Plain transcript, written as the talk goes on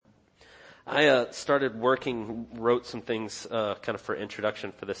I wrote some things kind of for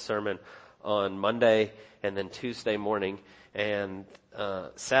introduction for this sermon on Monday and then Tuesday morning. And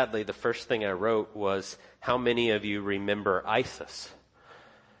sadly, the first thing I wrote was, how many of you remember ISIS?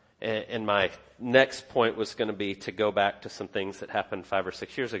 And my next point was going to be to go back to some things that happened 5 or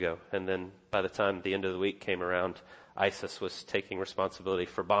 6 years ago. And then by the time the end of the week came around, ISIS was taking responsibility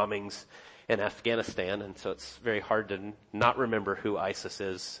for bombings in Afghanistan. And so it's very hard to not remember who ISIS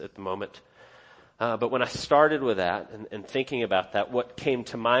is at the moment. But when I started with that and thinking about that, what came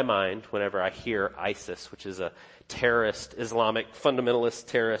to my mind whenever I hear ISIS, which is a terrorist, Islamic fundamentalist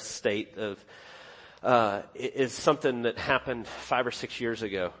terrorist state is something that happened 5 or 6 years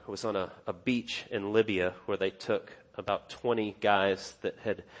ago. It was on a beach in Libya where they took about 20 guys that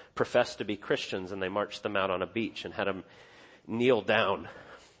had professed to be Christians, and they marched them out on a beach and had them kneel down.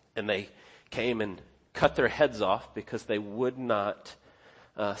 And they came and cut their heads off because they would not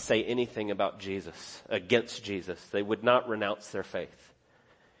say anything about Jesus, against Jesus. They would not renounce their faith.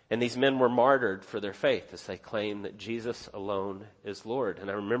 And these men were martyred for their faith as they claimed that Jesus alone is Lord. And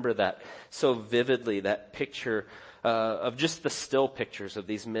I remember that so vividly, that picture of just the still pictures of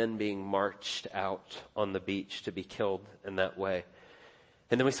these men being marched out on the beach to be killed in that way.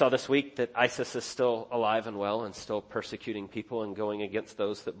 And then we saw this week that ISIS is still alive and well and still persecuting people and going against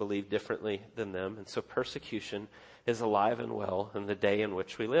those that believe differently than them. And so persecution is alive and well in the day in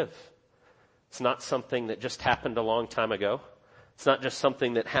which we live. It's not something that just happened a long time ago. It's not just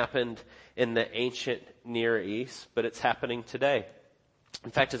something that happened in the ancient Near East, but it's happening today.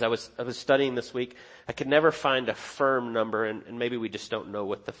 In fact, as I was studying this week, I could never find a firm number, and maybe we just don't know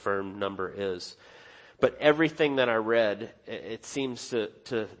what the firm number is. But everything that I read, it seems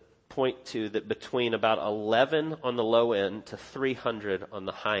to point to that between about 11 on the low end to 300 on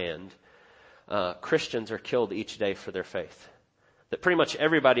the high end, Christians are killed each day for their faith. That pretty much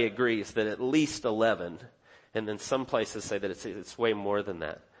everybody agrees that at least 11, and then some places say that it's way more than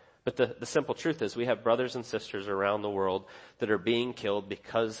that. But the simple truth is we have brothers and sisters around the world that are being killed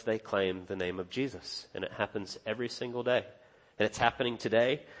because they claim the name of Jesus. And it happens every single day. And it's happening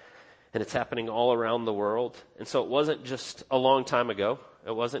today. And it's happening all around the world. And so it wasn't just a long time ago.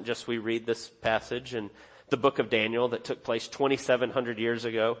 It wasn't just we read this passage in the book of Daniel that took place 2,700 years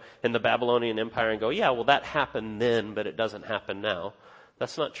ago in the Babylonian Empire and go, yeah, well, that happened then, but it doesn't happen now.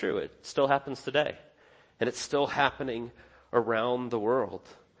 That's not true. It still happens today. And it's still happening around the world.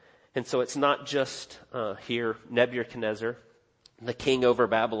 And so it's not just here, Nebuchadnezzar, the king over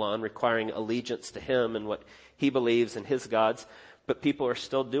Babylon, requiring allegiance to him and what he believes in his gods, but people are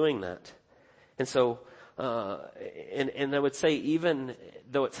still doing that. And so, and I would say even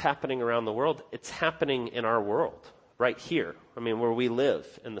though it's happening around the world, it's happening in our world, right here. I mean, where we live,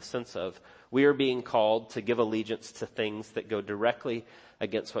 in the sense of we are being called to give allegiance to things that go directly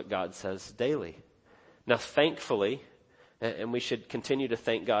against what God says daily. Now, thankfully, and we should continue to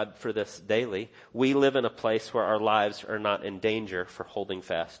thank God for this daily, we live in a place where our lives are not in danger for holding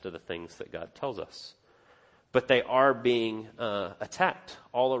fast to the things that God tells us. But they are being attacked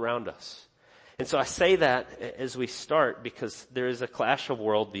all around us. And so I say that as we start because there is a clash of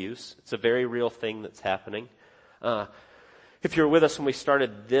worldviews. It's a very real thing that's happening. If you were with us when we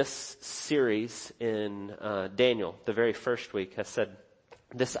started this series in Daniel, the very first week, I said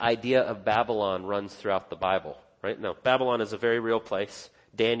this idea of Babylon runs throughout the Bible. Right? Now, Babylon is a very real place.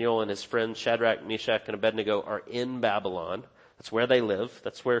 Daniel and his friends Shadrach, Meshach, and Abednego are in Babylon. That's where they live.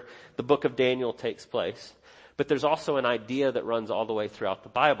 That's where the book of Daniel takes place. But there's also an idea that runs all the way throughout the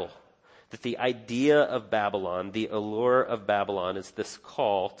Bible. That the idea of Babylon, the allure of Babylon, is this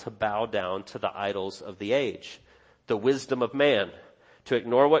call to bow down to the idols of the age. The wisdom of man. To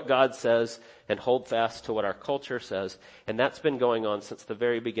ignore what God says and hold fast to what our culture says. And that's been going on since the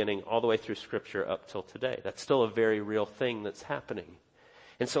very beginning, all the way through Scripture up till today. That's still a very real thing that's happening.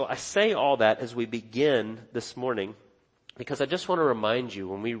 And so I say all that as we begin this morning, because I just want to remind you,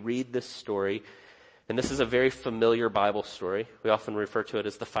 when we read this story, and this is a very familiar Bible story. We often refer to it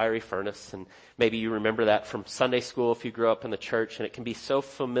as the fiery furnace, and maybe you remember that from Sunday school if you grew up in the church, and it can be so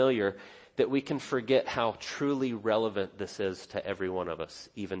familiar that we can forget how truly relevant this is to every one of us,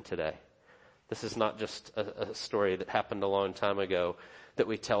 even today. This is not just a story that happened a long time ago that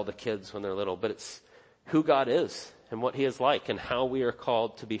we tell the kids when they're little, but it's who God is and what He is like and how we are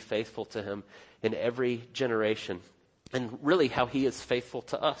called to be faithful to Him in every generation, and really how He is faithful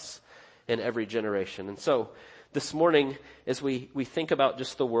to us in every generation. And so this morning, as we think about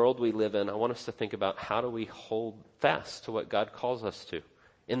just the world we live in, I want us to think about how do we hold fast to what God calls us to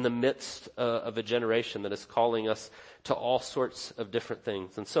in the midst of a generation that is calling us to all sorts of different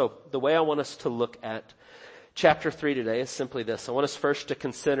things. And so the way I want us to look at chapter 3 today is simply this. I want us first to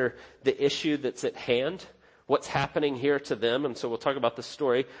consider the issue that's at hand, what's happening here to them, and so we'll talk about the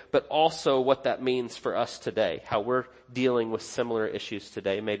story, but also what that means for us today, how we're dealing with similar issues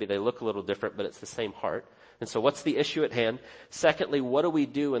today. Maybe they look a little different, but it's the same heart. And so what's the issue at hand? Secondly, what do we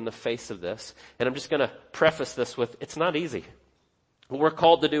do in the face of this? And I'm just going to preface this with, it's not easy. What we're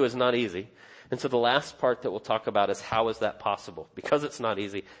called to do is not easy. And so the last part that we'll talk about is how is that possible? Because it's not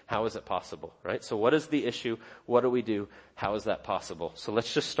easy, how is it possible, right? So what is the issue? What do we do? How is that possible? So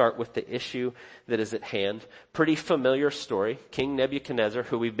let's just start with the issue that is at hand. Pretty familiar story. King Nebuchadnezzar,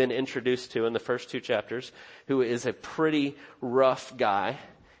 who we've been introduced to in the first 2 chapters, who is a pretty rough guy.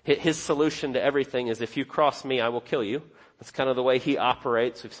 His solution to everything is, if you cross me, I will kill you. That's kind of the way he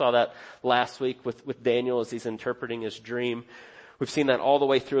operates. We saw that last week with Daniel as he's interpreting his dream. We've seen that all the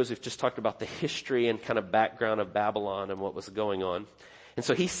way through as we've just talked about the history and kind of background of Babylon and what was going on. And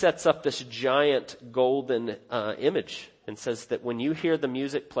so he sets up this giant golden image and says that when you hear the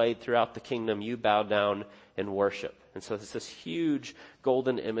music played throughout the kingdom, you bow down and worship. And so it's this huge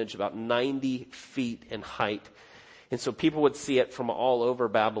golden image about 90 feet in height. And so people would see it from all over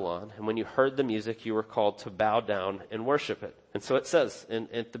Babylon. And when you heard the music, you were called to bow down and worship it. And so it says in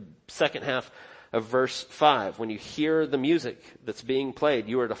the second half of verse 5, when you hear the music that's being played,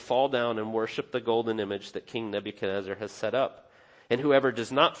 you are to fall down and worship the golden image that King Nebuchadnezzar has set up. And whoever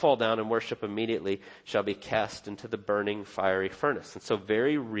does not fall down and worship immediately shall be cast into the burning fiery furnace. And so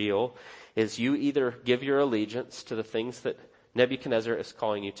very real is you either give your allegiance to the things that Nebuchadnezzar is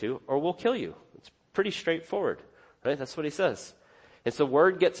calling you to, or we'll kill you. It's pretty straightforward, right? That's what he says. And so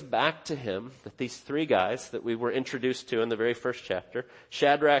word gets back to him that these 3 guys that we were introduced to in the very first chapter,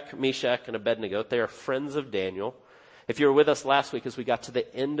 Shadrach, Meshach, and Abednego, they are friends of Daniel. If you were with us last week as we got to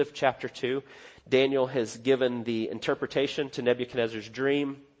the end of chapter 2, Daniel has given the interpretation to Nebuchadnezzar's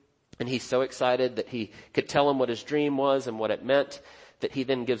dream, and he's so excited that he could tell him what his dream was and what it meant, that he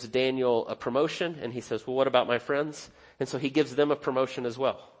then gives Daniel a promotion, and he says, well, what about my friends? And so he gives them a promotion as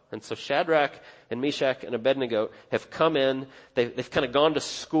well. And so Shadrach and Meshach and Abednego have come in. They've kind of gone to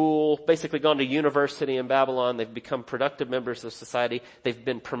school, basically gone to university in Babylon. They've become productive members of society. They've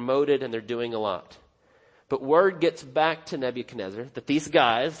been promoted and they're doing a lot. But word gets back to Nebuchadnezzar that these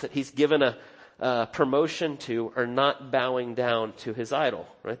guys that he's given a promotion to are not bowing down to his idol,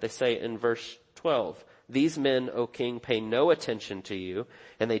 right? They say in verse 12, these men, O king, pay no attention to you,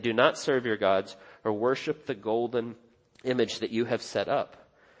 and they do not serve your gods or worship the golden image that you have set up.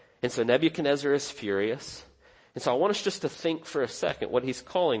 And so Nebuchadnezzar is furious. And so I want us just to think for a second what he's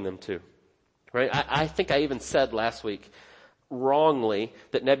calling them to, right? I think I even said last week wrongly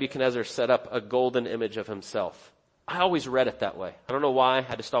that Nebuchadnezzar set up a golden image of himself. I always read it that way. I don't know why.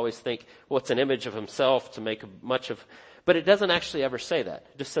 I just always think, well, it's an image of himself to make much of, but it doesn't actually ever say that.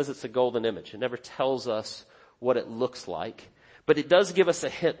 It just says it's a golden image. It never tells us what it looks like. But it does give us a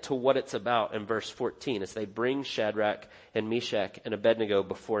hint to what it's about in verse 14 as they bring Shadrach and Meshach and Abednego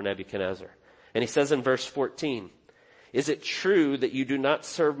before Nebuchadnezzar. And he says in verse 14, is it true that you do not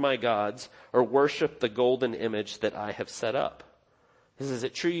serve my gods or worship the golden image that I have set up? Is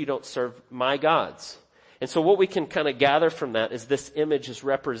it true you don't serve my gods? And so what we can kind of gather from that is this image is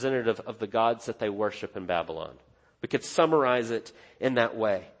representative of the gods that they worship in Babylon. We could summarize it in that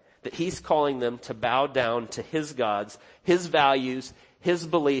way. That he's calling them to bow down to his gods, his values, his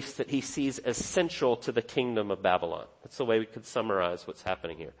beliefs that he sees as essential to the kingdom of Babylon. That's the way we could summarize what's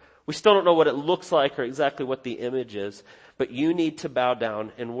happening here. We still don't know what it looks like or exactly what the image is, but you need to bow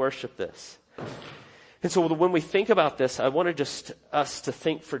down and worship this. And so when we think about this, I want us to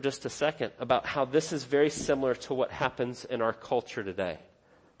think for just a second about how this is very similar to what happens in our culture today.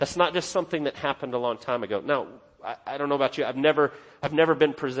 That's not just something that happened a long time ago. Now, I don't know about you. I've never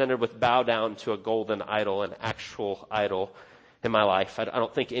been presented with bow down to a golden idol, an actual idol in my life. I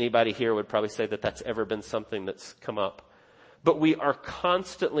don't think anybody here would probably say that that's ever been something that's come up. But we are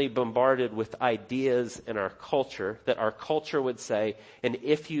constantly bombarded with ideas in our culture that our culture would say, and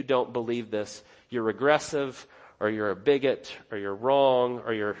if you don't believe this, you're regressive, or you're a bigot, or you're wrong,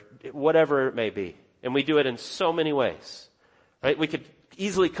 or you're whatever it may be. And we do it in so many ways, right? We could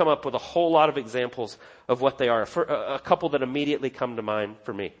easily come up with a whole lot of examples of what they are. For a couple that immediately come to mind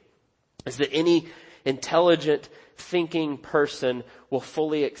for me is that any intelligent thinking person will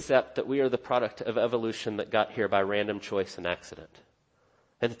fully accept that we are the product of evolution that got here by random choice and accident.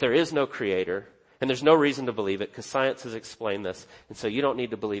 And that there is no creator, and there's no reason to believe it because science has explained this. And so you don't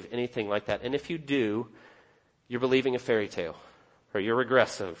need to believe anything like that. And if you do, you're believing a fairy tale, or you're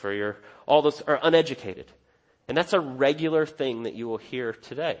regressive, or you're all those are uneducated. And that's a regular thing that you will hear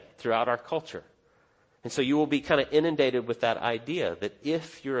today throughout our culture. And so you will be kind of inundated with that idea that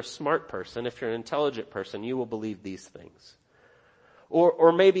if you're a smart person, if you're an intelligent person, you will believe these things.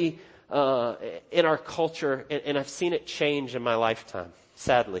 Or maybe in our culture, and I've seen it change in my lifetime,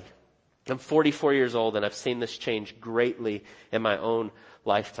 sadly. I'm 44 years old and I've seen this change greatly in my own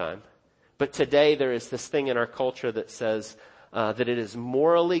lifetime. But today there is this thing in our culture that says that it is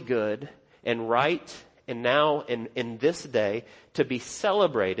morally good and right and now in this day to be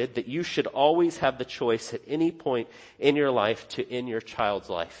celebrated that you should always have the choice at any point in your life to end your child's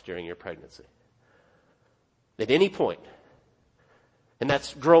life during your pregnancy. At any point. And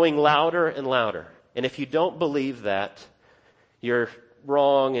that's growing louder and louder. And if you don't believe that, you're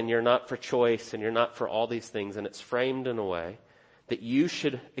wrong and you're not for choice and you're not for all these things, and it's framed in a way that you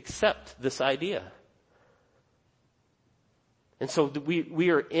should accept this idea. And so we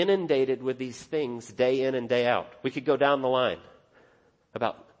are inundated with these things day in and day out. We could go down the line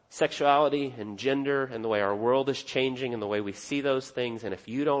about sexuality and gender and the way our world is changing and the way we see those things. And if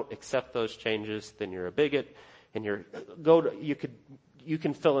you don't accept those changes, then you're a bigot and you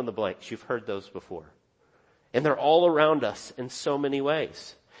can fill in the blanks. You've heard those before. And they're all around us in so many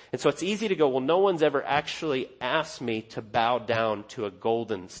ways. And so it's easy to go, well, no one's ever actually asked me to bow down to a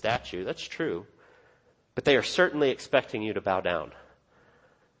golden statue. That's true. But they are certainly expecting you to bow down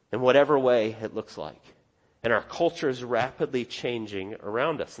in whatever way it looks like. And our culture is rapidly changing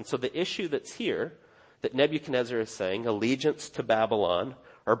around us. And so the issue that's here, that Nebuchadnezzar is saying, allegiance to Babylon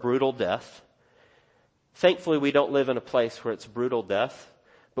or brutal death. Thankfully, we don't live in a place where it's brutal death,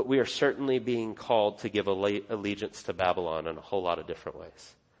 but we are certainly being called to give allegiance to Babylon in a whole lot of different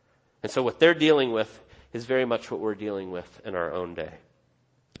ways. And so what they're dealing with is very much what we're dealing with in our own day.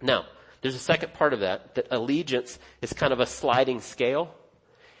 Now, there's a second part of that allegiance is kind of a sliding scale.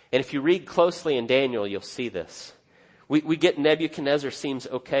 And if you read closely in Daniel, you'll see this. We get Nebuchadnezzar seems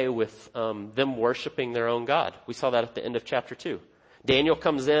okay with them worshiping their own God. We saw that at the end of chapter 2. Daniel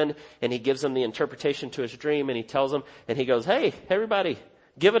comes in and he gives them the interpretation to his dream and he tells them, and he goes, hey, everybody,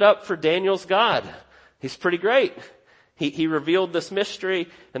 give it up for Daniel's God. He's pretty great. He revealed this mystery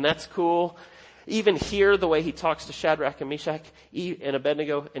and that's cool. Even here, the way he talks to Shadrach and Meshach and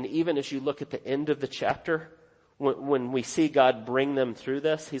Abednego, and even as you look at the end of the chapter, when we see God bring them through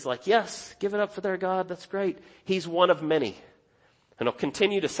this, he's like, yes, give it up for their God. That's great. He's one of many. And he'll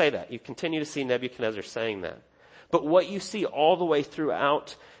continue to say that. You continue to see Nebuchadnezzar saying that. But what you see all the way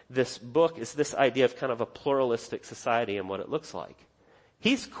throughout this book is this idea of kind of a pluralistic society and what it looks like.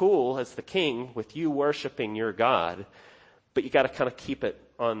 He's cool as the king with you worshiping your God, but you got to kind of keep it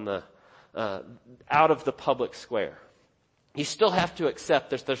on the out of the public square. You still have to accept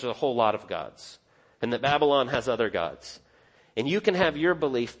there's a whole lot of gods, and that Babylon has other gods. And you can have your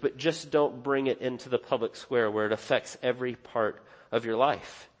belief, but just don't bring it into the public square where it affects every part of your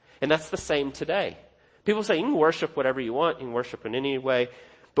life. And that's the same today. People say you can worship whatever you want, you can worship in any way,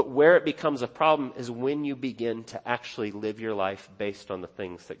 but where it becomes a problem is when you begin to actually live your life based on the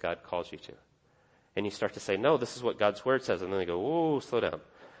things that God calls you to. And you start to say, no, this is what God's word says. And then they go, whoa, slow down.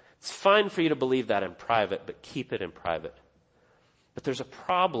 It's fine for you to believe that in private, but keep it in private. But there's a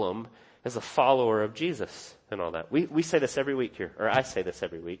problem as a follower of Jesus and all that. We say this every week here, or I say this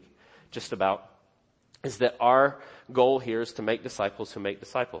every week, just about, is that our goal here is to make disciples who make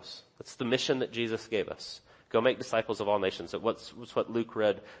disciples. That's the mission that Jesus gave us. Go make disciples of all nations. That's what Luke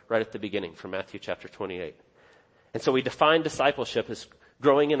read right at the beginning from Matthew chapter 28. And so we define discipleship as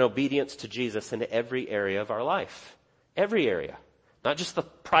growing in obedience to Jesus in every area of our life. Every area. Not just the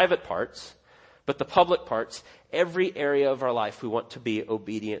private parts, but the public parts. Every area of our life we want to be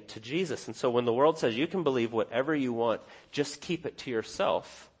obedient to Jesus. And so when the world says you can believe whatever you want, just keep it to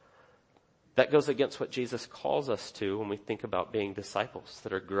yourself, that goes against what Jesus calls us to when we think about being disciples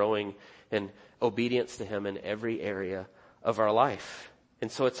that are growing in obedience to him in every area of our life.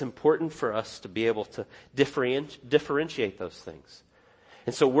 And so it's important for us to be able to differentiate those things.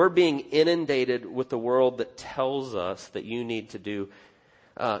 And so we're being inundated with the world that tells us that you need to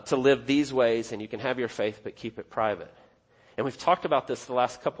live these ways and you can have your faith but keep it private. And we've talked about this the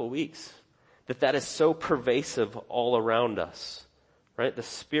last couple of weeks, that is so pervasive all around us. Right? The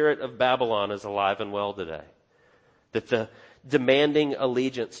spirit of Babylon is alive and well today. That the demanding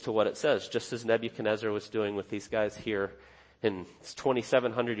allegiance to what it says, just as Nebuchadnezzar was doing with these guys here in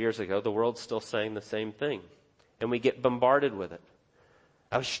 2,700 years ago, the world's still saying the same thing. And we get bombarded with it.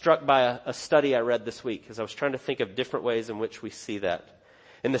 I was struck by a study I read this week as I was trying to think of different ways in which we see that.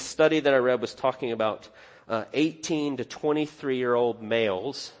 And the study that I read was talking about 18 to 23-year-old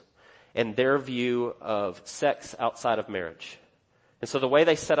males and their view of sex outside of marriage. And so the way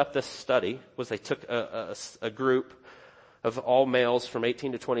they set up this study was they took a group of all males from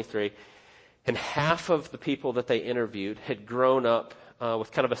 18 to 23, And half of the people that they interviewed had grown up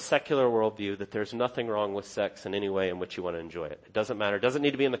with kind of a secular worldview that there's nothing wrong with sex in any way in which you want to enjoy it. It doesn't matter. It doesn't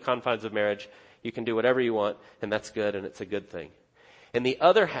need to be in the confines of marriage. You can do whatever you want, and that's good, and it's a good thing. And the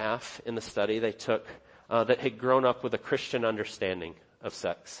other half in the study they took that had grown up with a Christian understanding of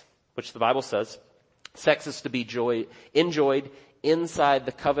sex, which the Bible says sex is to be enjoyed inside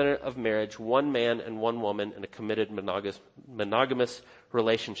the covenant of marriage, one man and one woman in a committed monogamous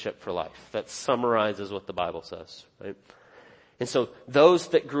relationship for life. That summarizes what the Bible says, right? And so those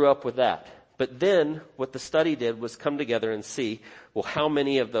that grew up with that. But then what the study did was come together and see, well, how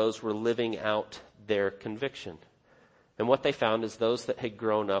many of those were living out their conviction? And what they found is those that had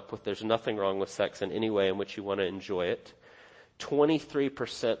grown up with there's nothing wrong with sex in any way in which you want to enjoy it,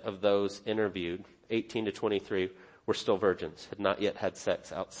 23% of those interviewed, 18 to 23, were still virgins, had not yet had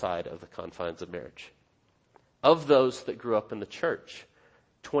sex outside of the confines of marriage. Of those that grew up in the church,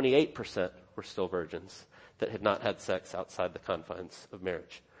 28% were still virgins that had not had sex outside the confines of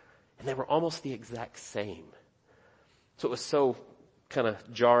marriage. And they were almost the exact same. So it was so kind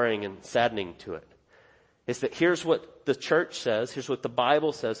of jarring and saddening to it. Is that here's what the church says, here's what the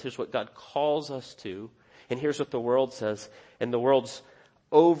Bible says, here's what God calls us to, and here's what the world says, and the world's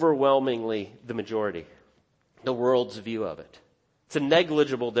overwhelmingly the majority. The world's view of it. It's a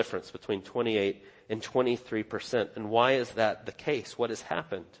negligible difference between 28 and 23%. And why is that the case? What has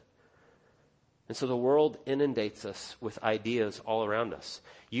happened? And so the world inundates us with ideas all around us.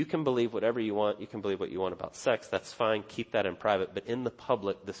 You can believe whatever you want. You can believe what you want about sex. That's fine. Keep that in private. But in the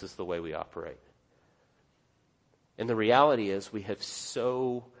public, this is the way we operate. And the reality is we have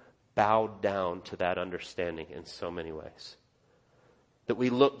so bowed down to that understanding in so many ways that we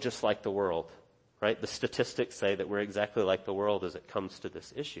look just like the world, right? The statistics say that we're exactly like the world as it comes to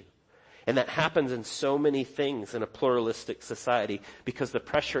this issue. And that happens in so many things in a pluralistic society because the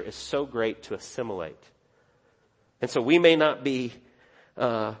pressure is so great to assimilate. And so we may not be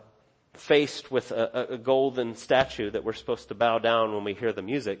faced with a golden statue that we're supposed to bow down when we hear the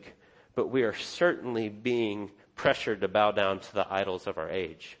music, but we are certainly being pressured to bow down to the idols of our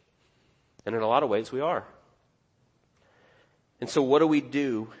age. And in a lot of ways we are. And so what do we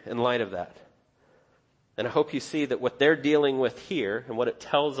do in light of that? And I hope you see that what they're dealing with here and what it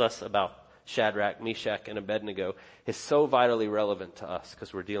tells us about Shadrach, Meshach, and Abednego is so vitally relevant to us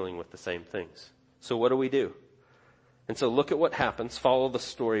because we're dealing with the same things. So what do we do? And so look at what happens. Follow the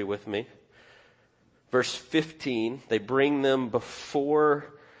story with me. Verse 15, they bring them before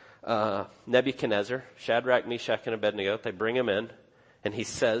Nebuchadnezzar, Shadrach, Meshach, and Abednego. They bring him in, and he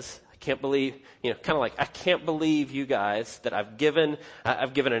says, I can't believe you guys that I've given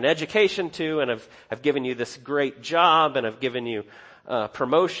an education to, and I've given you this great job, and I've given you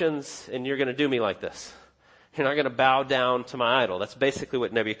promotions, and you're going to do me like this. You're not going to bow down to my idol. That's basically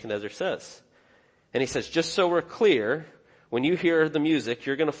what Nebuchadnezzar says. And he says, just so we're clear, when you hear the music,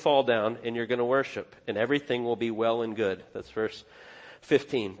 you're going to fall down and you're going to worship, and everything will be well and good. That's verse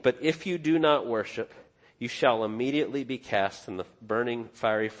 15. But if you do not worship, you shall immediately be cast in the burning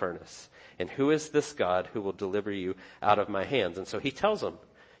fiery furnace. And who is this God who will deliver you out of my hands? And so he tells them,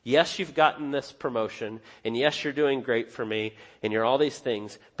 yes, you've gotten this promotion, and yes, you're doing great for me, and you're all these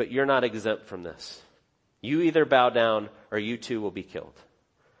things, but you're not exempt from this. You either bow down or you too will be killed.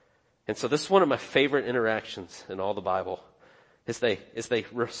 And so this is one of my favorite interactions in all the Bible as they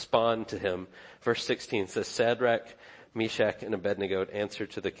respond to him. Verse 16 says, Shadrach, Meshach, and Abednego answered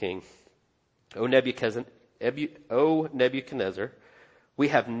to the king, O Nebuchadnezzar, we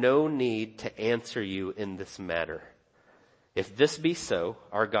have no need to answer you in this matter. If this be so,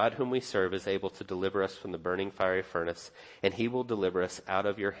 our God whom we serve is able to deliver us from the burning fiery furnace, and he will deliver us out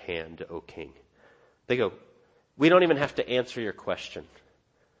of your hand, O king. They go, we don't even have to answer your question.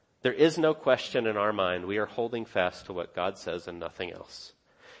 There is no question in our mind. We are holding fast to what God says and nothing else.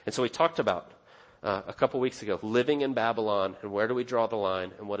 And so we talked about a couple weeks ago, living in Babylon, and where do we draw the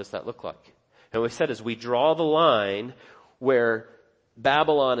line, and what does that look like? And what we said is we draw the line where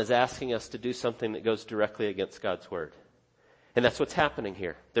Babylon is asking us to do something that goes directly against God's word. And that's what's happening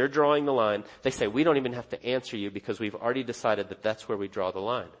here. They're drawing the line. They say, we don't even have to answer you because we've already decided that that's where we draw the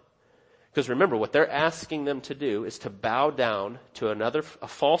line. Because remember, what they're asking them to do is to bow down to a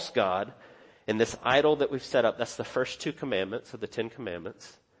false god, and this idol that we've set up. That's the first 2 commandments of the 10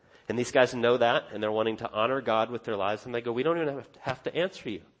 commandments. And these guys know that, and they're wanting to honor God with their lives. And they go, we don't even have to answer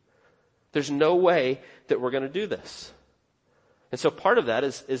you. There's no way that we're going to do this. And so part of that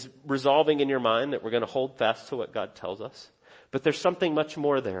is resolving in your mind that we're going to hold fast to what God tells us. But there's something much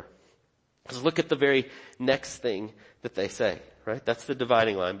more there. Because look at the very next thing that they say, right? That's the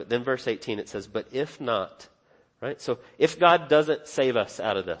dividing line. But then verse 18 it says, but if not, Right? So if God doesn't save us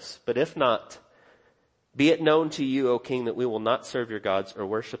out of this, but if not, be it known to you, O king, that we will not serve your gods or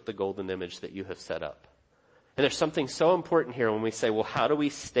worship the golden image that you have set up. And there's something so important here when we say, well, how do we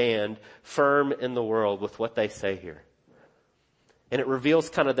stand firm in the world with what they say here? And it reveals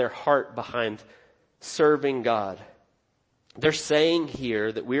kind of their heart behind serving God. They're saying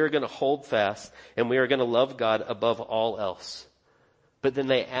here that we are going to hold fast and we are going to love God above all else. But then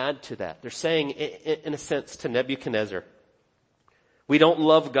they add to that. They're saying, in a sense, to Nebuchadnezzar, we don't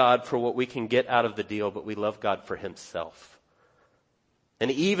love God for what we can get out of the deal, but we love God for himself.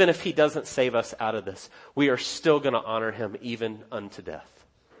 And even if he doesn't save us out of this, we are still going to honor him even unto death.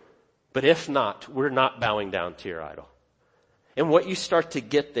 But if not, we're not bowing down to your idol. And what you start to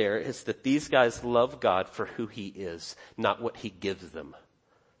get there is that these guys love God for who he is, not what he gives them.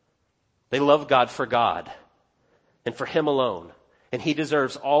 They love God for God and for him alone. And he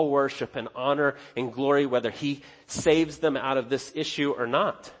deserves all worship and honor and glory, whether he saves them out of this issue or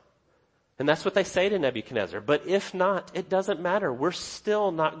not. And that's what they say to Nebuchadnezzar. But if not, it doesn't matter. We're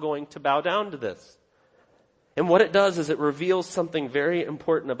still not going to bow down to this. And what it does is it reveals something very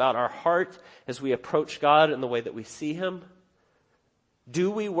important about our heart as we approach God in the way that we see him.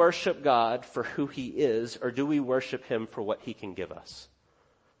 Do we worship God for who he is, or do we worship him for what he can give us?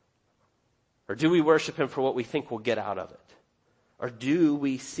 Or do we worship him for what we think we'll get out of it? Or do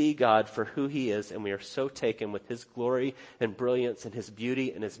we see God for who he is, and we are so taken with his glory and brilliance and his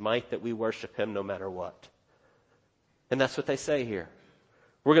beauty and his might that we worship him no matter what? And that's what they say here.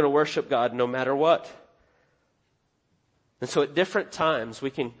 We're going to worship God no matter what. And so at different times we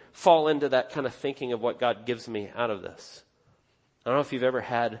can fall into that kind of thinking of what God gives me out of this. I don't know if you've ever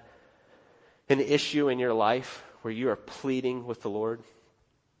had an issue in your life where you are pleading with the Lord.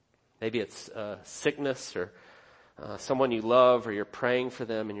 Maybe it's sickness or someone you love, or you're praying for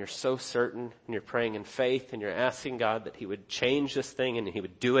them and you're so certain and you're praying in faith and you're asking God that he would change this thing and he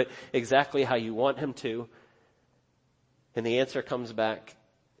would do it exactly how you want him to. And the answer comes back,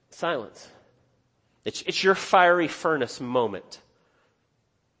 silence. It's your fiery furnace moment.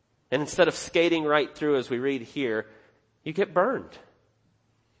 And instead of skating right through as we read here, you get burned.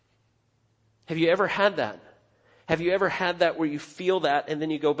 Have you ever had that? Have you ever had that where you feel that and then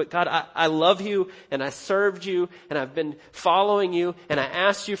you go, but God, I love you and I served you and I've been following you and I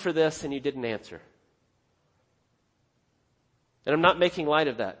asked you for this and you didn't answer? And I'm not making light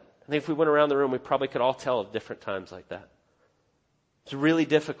of that. I think if we went around the room, we probably could all tell of different times like that. It's really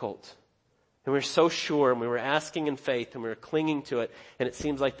difficult. And we were so sure and we were asking in faith and we were clinging to it, and it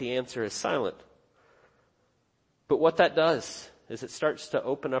seems like the answer is silent. But what that does is it starts to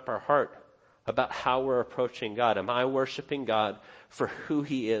open up our heart about how we're approaching God. Am I worshiping God for who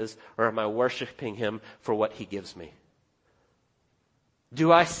he is, or am I worshiping him for what he gives me?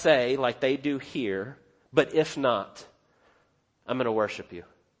 Do I say, like they do here, but if not, I'm going to worship you?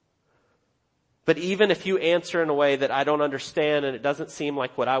 But even if you answer in a way that I don't understand and it doesn't seem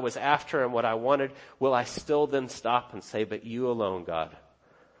like what I was after and what I wanted, will I still then stop and say, but you alone, God?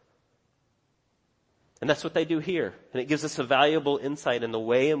 And that's what they do here. And it gives us a valuable insight in the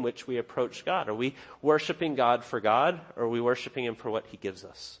way in which we approach God. Are we worshiping God for God, or are we worshiping him for what he gives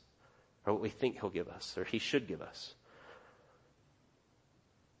us, or what we think he'll give us, or he should give us?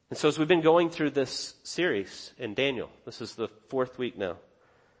 And so as we've been going through this series in Daniel, this is the 4th week now,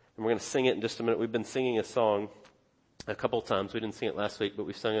 and we're going to sing it in just a minute. We've been singing a song a couple of times. We didn't sing it last week, but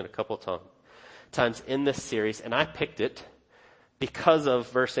we've sung it a couple of times in this series, and I picked it because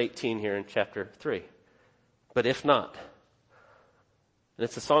of verse 18 here in chapter 3. But if not. And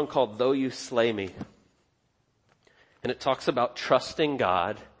it's a song called Though You Slay Me. And it talks about trusting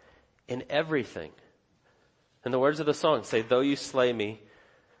God in everything. And the words of the song say, though you slay me,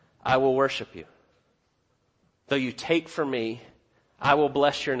 I will worship you. Though you take from me, I will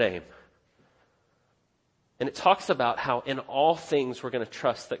bless your name. And it talks about how in all things we're going to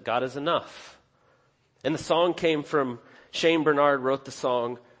trust that God is enough. And the song came from, Shane Bernard wrote the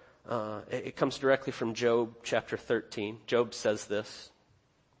song. It comes directly from Job chapter 13. Job says this,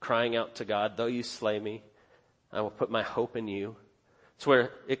 crying out to God, though you slay me, I will put my hope in you. It's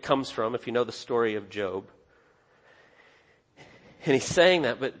where it comes from, if you know the story of Job. And he's saying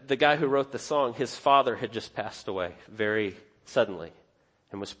that, but the guy who wrote the song, his father had just passed away very suddenly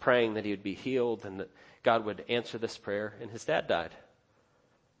and was praying that he would be healed and that God would answer this prayer, and his dad died.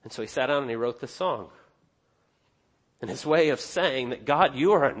 And so he sat down and he wrote this song. And his way of saying that, God,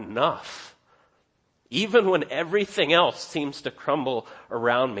 you are enough. Even when everything else seems to crumble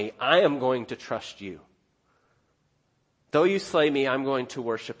around me, I am going to trust you. Though you slay me, I'm going to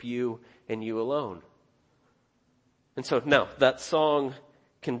worship you and you alone. And so now, that song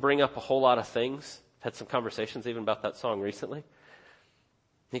can bring up a whole lot of things. Had some conversations even about that song recently. And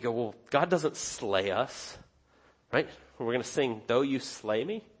you go, well, God doesn't slay us, right? We're going to sing, though you slay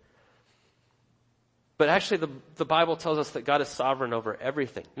me. But actually the Bible tells us that God is sovereign over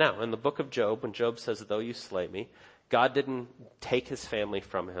everything. Now, in the book of Job, when Job says, though you slay me, God didn't take his family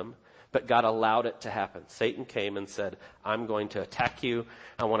from him, but God allowed it to happen. Satan came and said, I'm going to attack you.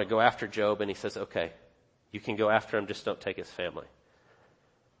 I want to go after Job. And he says, okay, you can go after him, just don't take his family.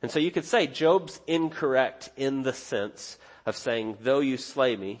 And so you could say Job's incorrect in the sense of saying, though you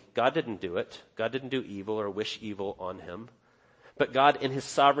slay me, God didn't do it. God didn't do evil or wish evil on him. But God, in his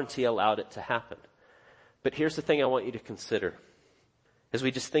sovereignty, allowed it to happen. But here's the thing I want you to consider. As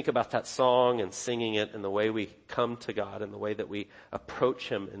we just think about that song and singing it and the way we come to God and the way that we approach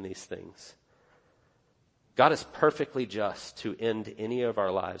him in these things. God is perfectly just to end any of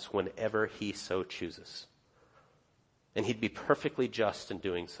our lives whenever he so chooses. And he'd be perfectly just in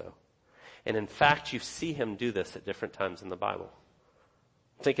doing so. And in fact, you see him do this at different times in the Bible.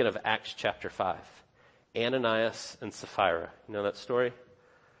 I'm thinking of Acts chapter 5. Ananias and Sapphira. You know that story?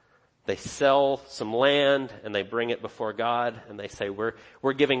 They sell some land and they bring it before God and they say, we're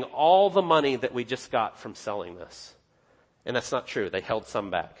giving all the money that we just got from selling this. And that's not true. They held some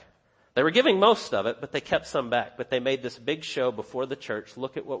back. They were giving most of it, but they kept some back. But they made this big show before the church.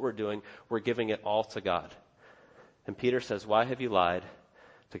 Look at what we're doing. We're giving it all to God. And Peter says, why have you lied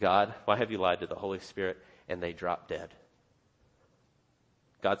to God? Why have you lied to the Holy Spirit? And they drop dead.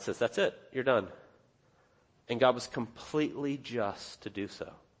 God says, that's it. You're done. And God was completely just to do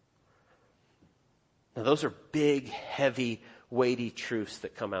so. Now, those are big, heavy, weighty truths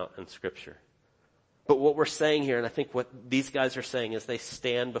that come out in Scripture. But what we're saying here, and I think what these guys are saying as they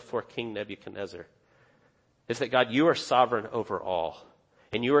stand before King Nebuchadnezzar, is that God, you are sovereign over all.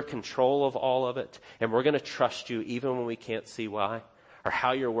 And you are in control of all of it. And we're going to trust you even when we can't see why, or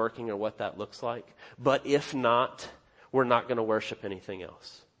how you're working, or what that looks like. But if not, we're not going to worship anything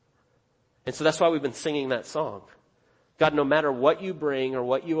else. And so that's why we've been singing that song. God, no matter what you bring or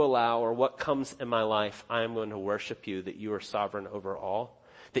what you allow or what comes in my life, I am going to worship you, that you are sovereign over all,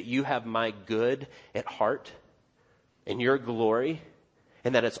 that you have my good at heart and your glory,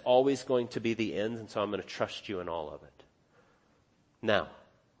 and that it's always going to be the end, and so I'm going to trust you in all of it. Now,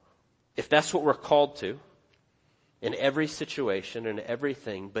 if that's what we're called to in every situation and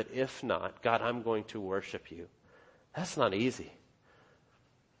everything, but if not, God, I'm going to worship you. That's not easy.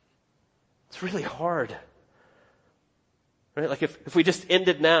 It's really hard. Right? Like if we just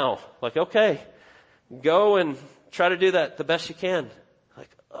ended now, like, okay, go and try to do that the best you can. Like,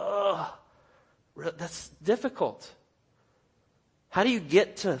 that's difficult. How do you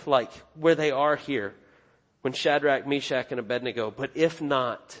get to like where they are here when Shadrach, Meshach, and Abednego, but if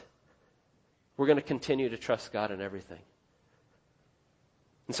not, we're going to continue to trust God in everything.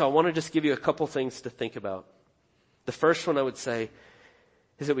 And so I want to just give you a couple things to think about. The first one I would say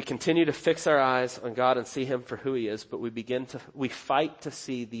is that we continue to fix our eyes on God and see him for who he is, but we fight to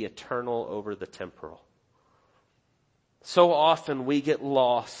see the eternal over the temporal. So often we get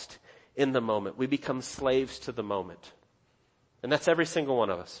lost in the moment. We become slaves to the moment. And that's every single one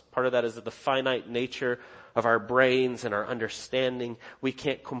of us. Part of that is the finite nature of our brains and our understanding. We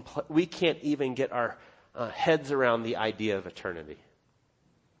can't even get our heads around the idea of eternity.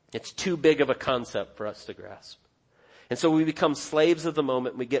 It's too big of a concept for us to grasp. And so we become slaves of the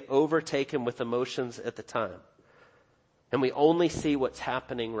moment. We get overtaken with emotions at the time. And we only see what's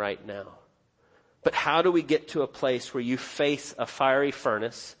happening right now. But how do we get to a place where you face a fiery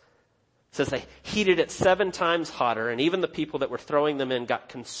furnace? It says they heated it 7 times hotter, and even the people that were throwing them in got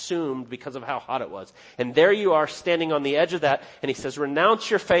consumed because of how hot it was. And there you are standing on the edge of that, and he says, renounce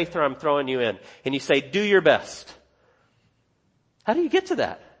your faith or I'm throwing you in. And you say, do your best. How do you get to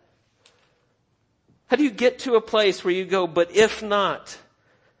that? How do you get to a place where you go, but if not?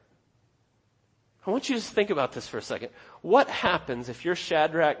 I want you to just think about this for a second. What happens if you're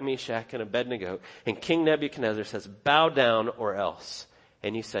Shadrach, Meshach, and Abednego, and King Nebuchadnezzar says, bow down or else?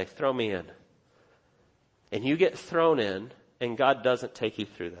 And you say, throw me in. And you get thrown in, and God doesn't take you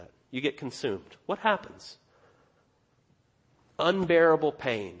through that. You get consumed. What happens? Unbearable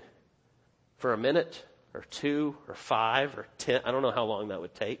pain for a minute, or 2, or 5, or 10. I don't know how long that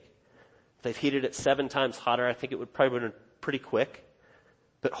would take. If they've heated it 7 times hotter, I think it would probably be pretty quick.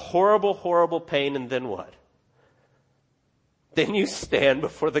 But horrible, horrible pain, and then what? Then you stand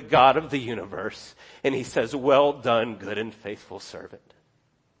before the God of the universe, and he says, well done, good and faithful servant.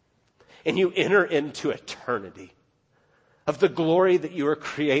 And you enter into eternity of the glory that you were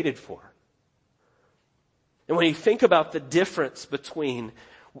created for. And when you think about the difference between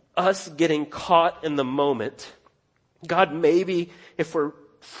us getting caught in the moment, God, maybe if we're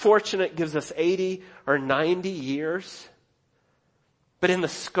fortunate gives us 80 or 90 years. But in the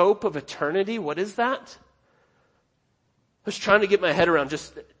scope of eternity, what is that? I was trying to get my head around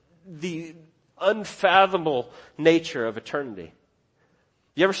just the unfathomable nature of eternity.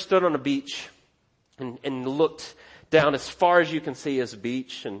 You ever stood on a beach and looked down as far as you can see is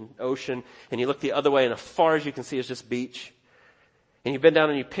beach and ocean, and you look the other way and as far as you can see is just beach? And you bend down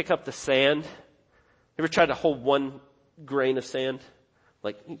and you pick up the sand. You ever tried to hold one grain of sand?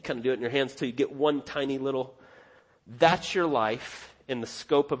 Like you kind of do it in your hands till you get one tiny little. That's your life in the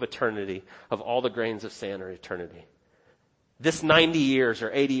scope of eternity, of all the grains of sand or eternity. This 90 years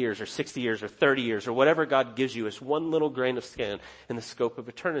or 80 years or 60 years or 30 years or whatever God gives you is one little grain of sand in the scope of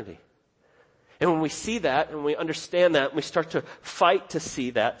eternity. And when we see that and we understand that and we start to fight to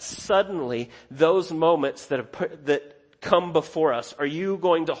see that, suddenly those moments that come before us, are you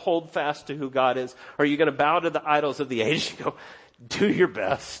going to hold fast to who God is? Or are you going to bow to the idols of the age and go, do your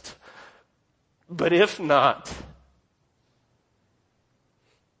best? But if not,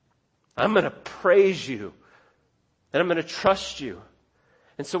 I'm going to praise you and I'm going to trust you.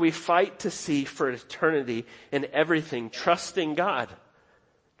 And so we fight to see for eternity in everything, trusting God,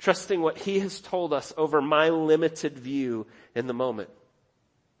 trusting what He has told us over my limited view in the moment.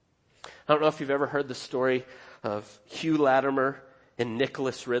 I don't know if you've ever heard the story of Hugh Latimer and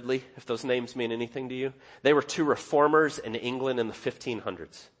Nicholas Ridley, if those names mean anything to you. They were two reformers in England in the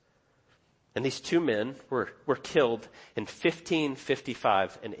 1500s. And these two men were killed in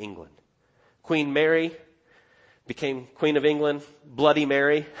 1555 in England. Queen Mary became Queen of England, Bloody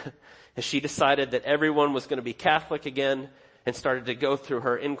Mary, and she decided that everyone was going to be Catholic again and started to go through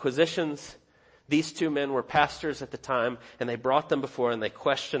her inquisitions. These two men were pastors at the time, and they brought them before and they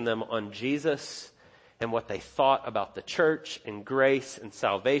questioned them on Jesus and what they thought about the church and grace and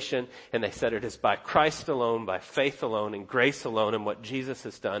salvation. And they said it is by Christ alone, by faith alone, and grace alone, and what Jesus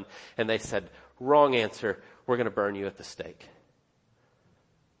has done. And they said, wrong answer, we're going to burn you at the stake.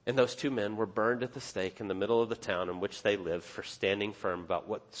 And those two men were burned at the stake in the middle of the town in which they lived for standing firm about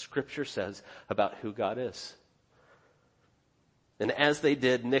what Scripture says about who God is. And as they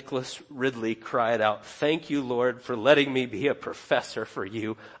did, Nicholas Ridley cried out, thank you, Lord, for letting me be a professor for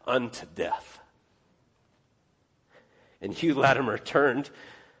you unto death. And Hugh Latimer turned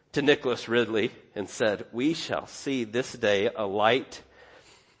to Nicholas Ridley and said, we shall see this day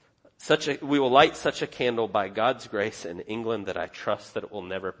we will light such a candle by God's grace in England that I trust that it will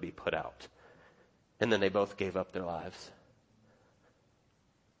never be put out. And then they both gave up their lives.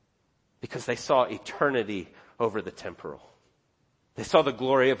 Because they saw eternity over the temporal. They saw the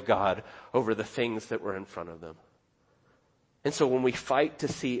glory of God over the things that were in front of them. And so when we fight to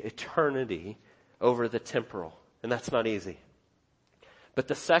see eternity over the temporal, and that's not easy. But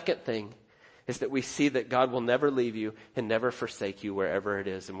the second thing is that we see that God will never leave you and never forsake you wherever it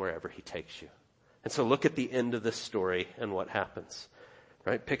is and wherever He takes you. And so look at the end of this story and what happens.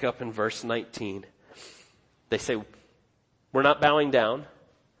 Right? Pick up in verse 19. They say, we're not bowing down,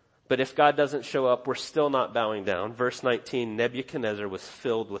 but if God doesn't show up, we're still not bowing down. Verse 19, Nebuchadnezzar was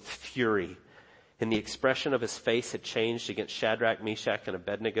filled with fury, and the expression of his face had changed against Shadrach, Meshach, and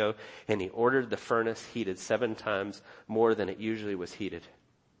Abednego, and he ordered the furnace heated 7 times more than it usually was heated.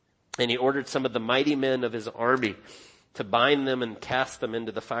 And he ordered some of the mighty men of his army to bind them and cast them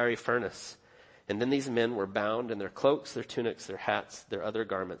into the fiery furnace. And then these men were bound in their cloaks, their tunics, their hats, their other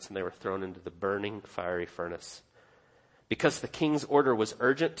garments, and they were thrown into the burning fiery furnace. Because the king's order was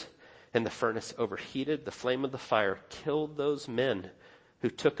urgent and the furnace overheated, the flame of the fire killed those men who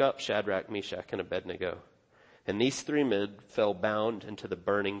took up Shadrach, Meshach, and Abednego. And these 3 men fell bound into the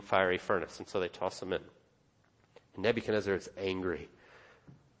burning fiery furnace, and so they tossed them in. And Nebuchadnezzar is angry.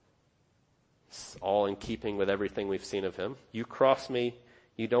 It's all in keeping with everything we've seen of him. You cross me,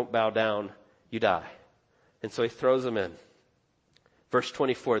 you don't bow down, you die. And so he throws them in. Verse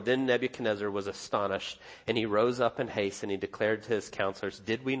 24, then Nebuchadnezzar was astonished, and he rose up in haste, and he declared to his counselors,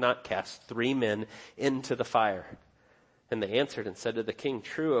 did we not cast 3 men into the fire? And they answered and said to the king,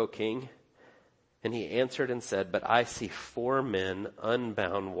 true, O king. And he answered and said, but I see 4 men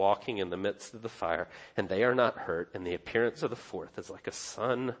unbound walking in the midst of the fire, and they are not hurt, and the appearance of the 4th is like a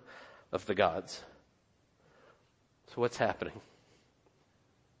son of the gods. So what's happening?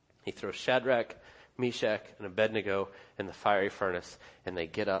 He throws Shadrach, Meshach, and Abednego in the fiery furnace, and they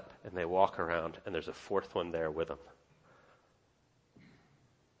get up and they walk around, and there's a 4th one there with them.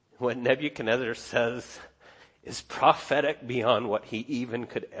 What Nebuchadnezzar says is prophetic beyond what he even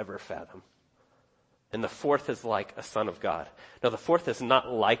could ever fathom. And the 4th is like a son of God. No, the 4th is not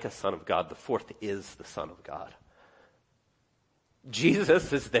like a son of God. The 4th is the Son of God.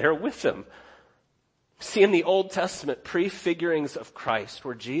 Jesus is there with him. See, in the Old Testament, prefigurings of Christ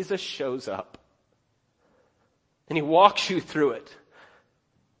where Jesus shows up and he walks you through it.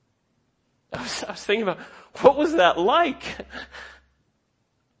 I was thinking about, what was that like?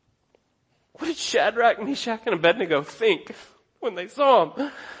 What did Shadrach, Meshach, and Abednego think when they saw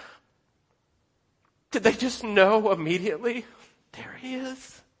him? Did they just know immediately? There he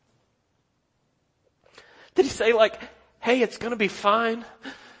is. Did he say like, hey, it's gonna be fine.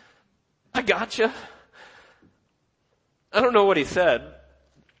 I gotcha. I don't know what he said,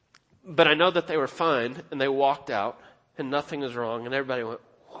 but I know that they were fine and they walked out and nothing was wrong and everybody went,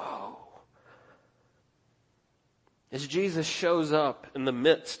 whoa. As Jesus shows up in the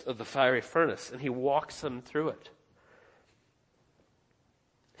midst of the fiery furnace and he walks them through it.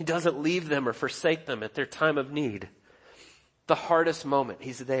 He doesn't leave them or forsake them at their time of need. The hardest moment,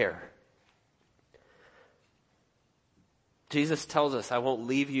 he's there. Jesus tells us, I won't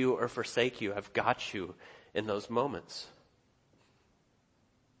leave you or forsake you. I've got you in those moments.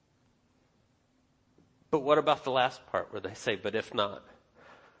 But what about the last part where they say, but if not?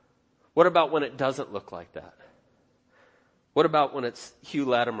 What about when it doesn't look like that? What about when it's Hugh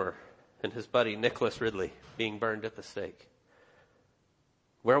Latimer and his buddy Nicholas Ridley being burned at the stake?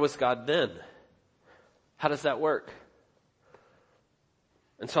 Where was God then? How does that work?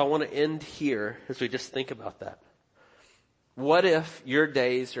 And so I want to end here as we just think about that. What if your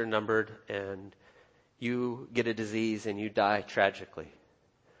days are numbered and you get a disease and you die tragically?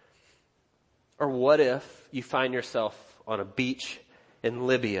 Or what if you find yourself on a beach in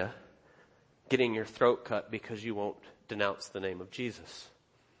Libya getting your throat cut because you won't denounce the name of Jesus?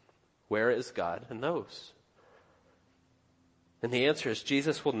 Where is God in those? And the answer is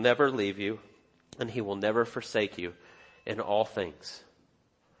Jesus will never leave you and he will never forsake you in all things,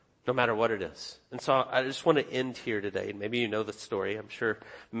 no matter what it is. And so I just want to end here today. Maybe you know the story. I'm sure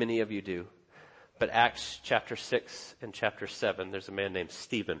many of you do. But Acts chapter 6 and chapter 7, there's a man named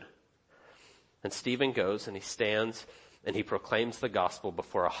Stephen. And Stephen goes and he stands and he proclaims the gospel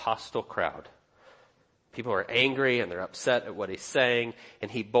before a hostile crowd. People are angry and they're upset at what he's saying. And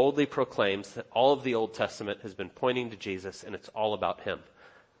he boldly proclaims that all of the Old Testament has been pointing to Jesus and it's all about him.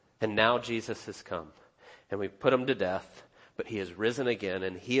 And now Jesus has come. And we put him to death, but he has risen again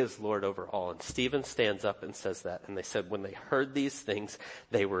and he is Lord over all. And Stephen stands up and says that. And they said when they heard these things,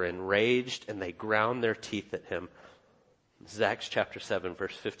 they were enraged and they ground their teeth at him. This is Acts chapter 7,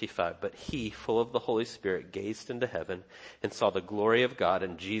 verse 55. But he, full of the Holy Spirit, gazed into heaven and saw the glory of God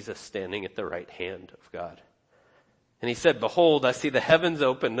and Jesus standing at the right hand of God. And he said, behold, I see the heavens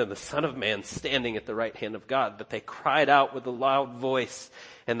opened and the Son of Man standing at the right hand of God. But they cried out with a loud voice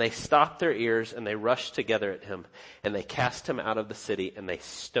and they stopped their ears and they rushed together at him and they cast him out of the city and they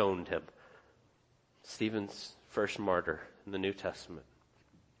stoned him. Stephen's first martyr in the New Testament.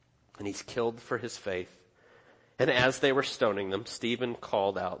 And he's killed for his faith. And as they were stoning them, Stephen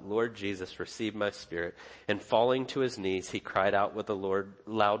called out, Lord Jesus, receive my spirit. And falling to his knees, he cried out with a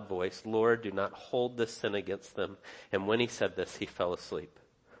loud voice, Lord, do not hold this sin against them. And when he said this, he fell asleep.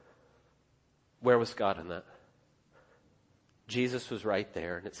 Where was God in that? Jesus was right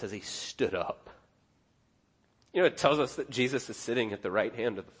there, and it says he stood up. You know, it tells us that Jesus is sitting at the right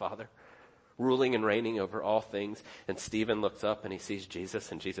hand of the Father, ruling and reigning over all things. And Stephen looks up and he sees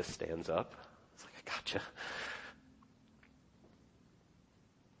Jesus, and Jesus stands up. It's like, I gotcha.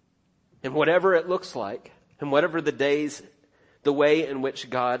 And whatever it looks like, and whatever the way in which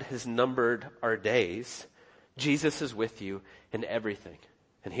God has numbered our days, Jesus is with you in everything.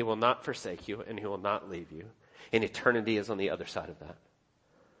 And he will not forsake you, and he will not leave you. And eternity is on the other side of that.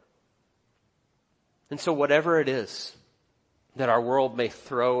 And so whatever it is that our world may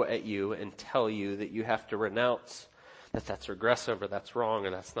throw at you and tell you that you have to renounce, that that's regressive or that's wrong or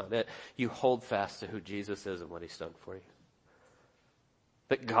that's not it, you hold fast to who Jesus is and what he's done for you.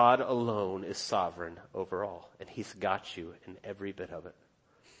 That God alone is sovereign over all, and he's got you in every bit of it.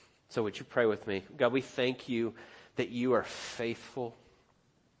 So would you pray with me? God, we thank you that you are faithful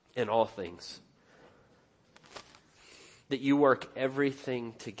in all things. That you work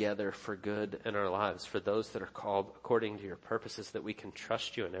everything together for good in our lives, for those that are called according to your purposes, that we can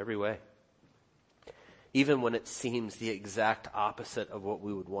trust you in every way. Even when it seems the exact opposite of what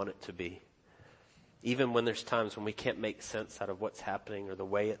we would want it to be. Even when there's times when we can't make sense out of what's happening or the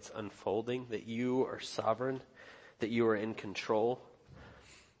way it's unfolding, that you are sovereign, that you are in control,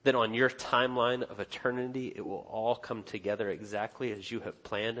 that on your timeline of eternity, it will all come together exactly as you have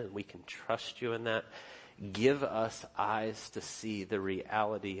planned, and we can trust you in that. Give us eyes to see the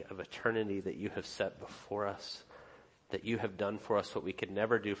reality of eternity that you have set before us, that you have done for us what we could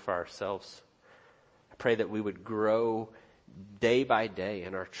never do for ourselves. I pray that we would grow day by day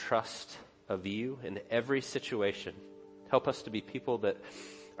in our trust of you in every situation. Help us to be people that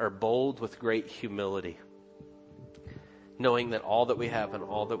are bold with great humility, knowing that all that we have and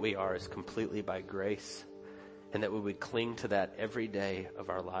all that we are is completely by grace, and that we would cling to that every day of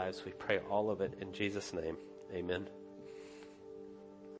our lives. We pray all of it in Jesus' name. Amen.